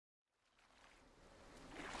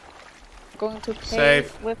going to pay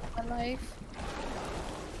Save. with my life.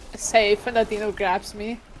 Save, and Ladino grabs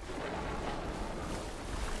me.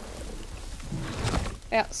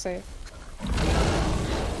 Yeah, save.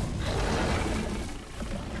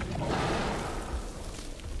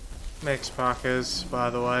 Mixed packers, by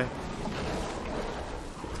the way.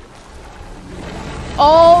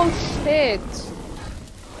 Oh shit!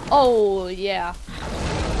 Oh yeah.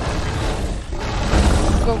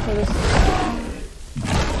 Go for this.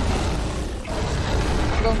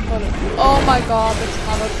 Go for it. Oh my god, it's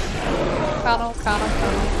Cano.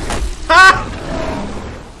 Ha!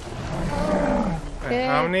 Wait, Okay.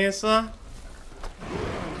 how many is there?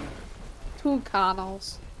 2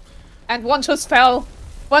 Canos. And one just fell.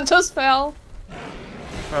 One just fell.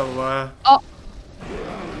 Well, Oh.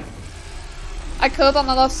 I killed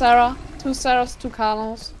another Sarah. 2 Sarahs, 2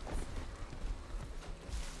 Canos.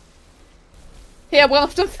 Yeah, one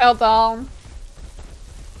of them fell down.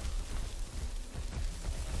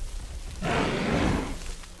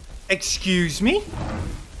 excuse me?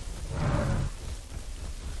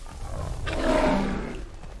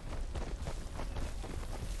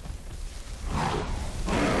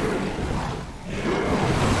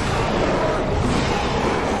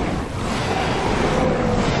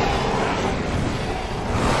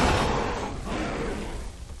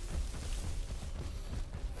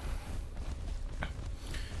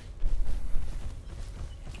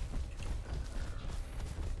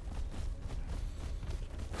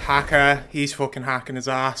 Hacker, he's fucking hacking his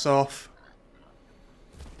ass off.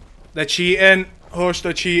 They're cheating. Hush,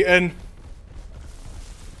 they're cheating.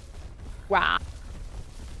 Wow.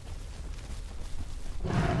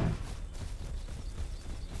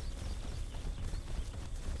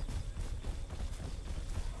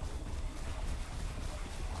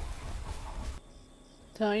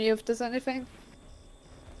 Tell you if there's anything.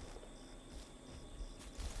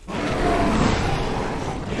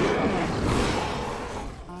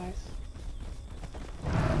 Nice.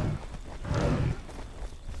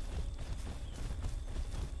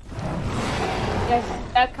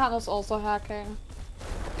 Yes, that kind is also hacking.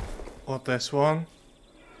 What, this one?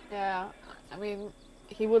 Yeah, I mean,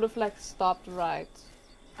 he would have like stopped right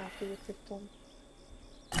after you kicked him.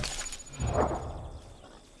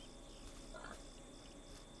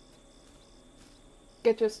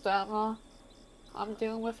 Get your stamina. I'm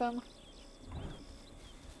dealing with him.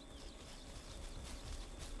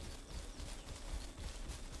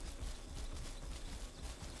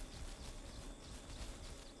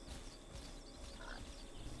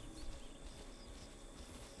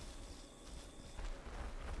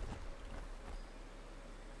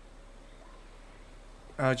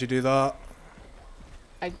 How'd you do that?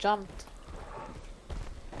 I jumped.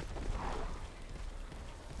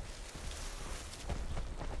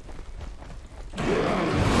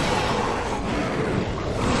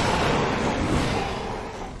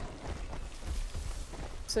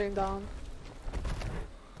 Sitting down.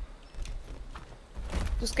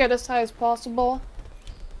 Just get as high as possible.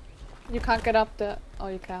 You can't get up there. Oh,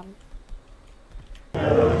 you can.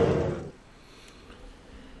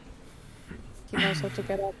 He knows how to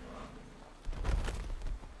get up.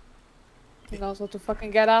 He knows how to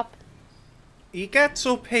fucking get up. He gets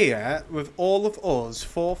up here with all of us,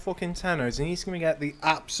 4 fucking tenors, and he's gonna get the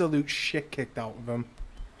absolute shit kicked out of him.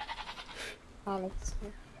 Oh, let's see.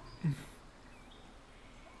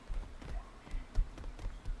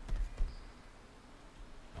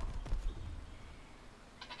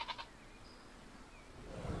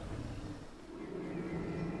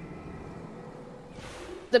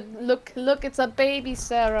 Look, it's a baby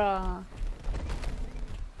Sarah.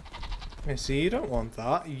 You see, you don't want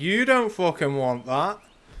that. You don't fucking want that.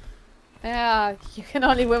 Yeah, you can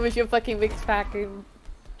only win with your fucking mixed packing.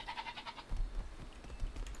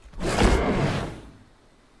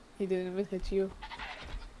 He didn't even hit you.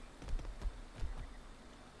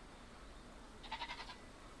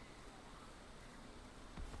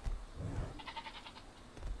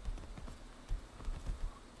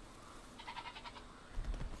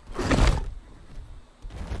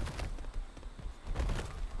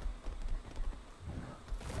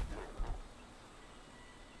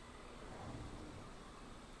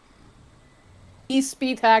 He's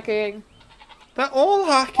speed hacking. They're all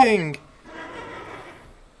hacking.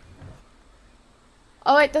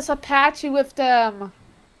 Oh wait, there's a patchy with them.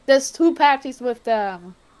 There's 2 patches with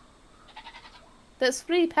them. There's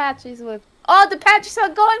 3 patches with. Oh, the patches are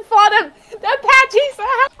going for them. The patches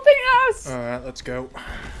are helping us. All right, let's go.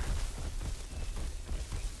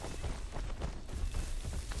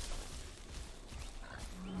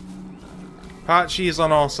 Patchy is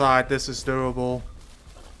on our side. This is doable.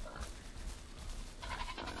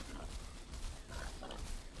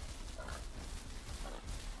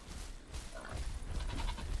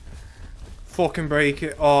 fucking break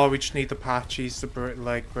it. Oh, we just need the patches to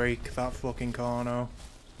break that fucking corner.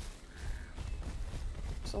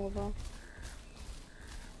 It's over.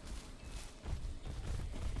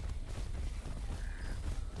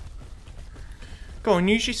 Go on,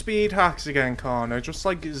 use your speed hacks again, Carno. Just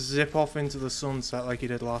like zip off into the sunset like you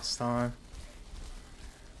did last time.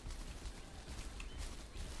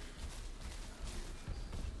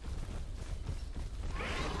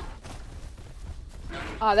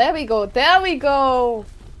 Ah, there we go. There we go.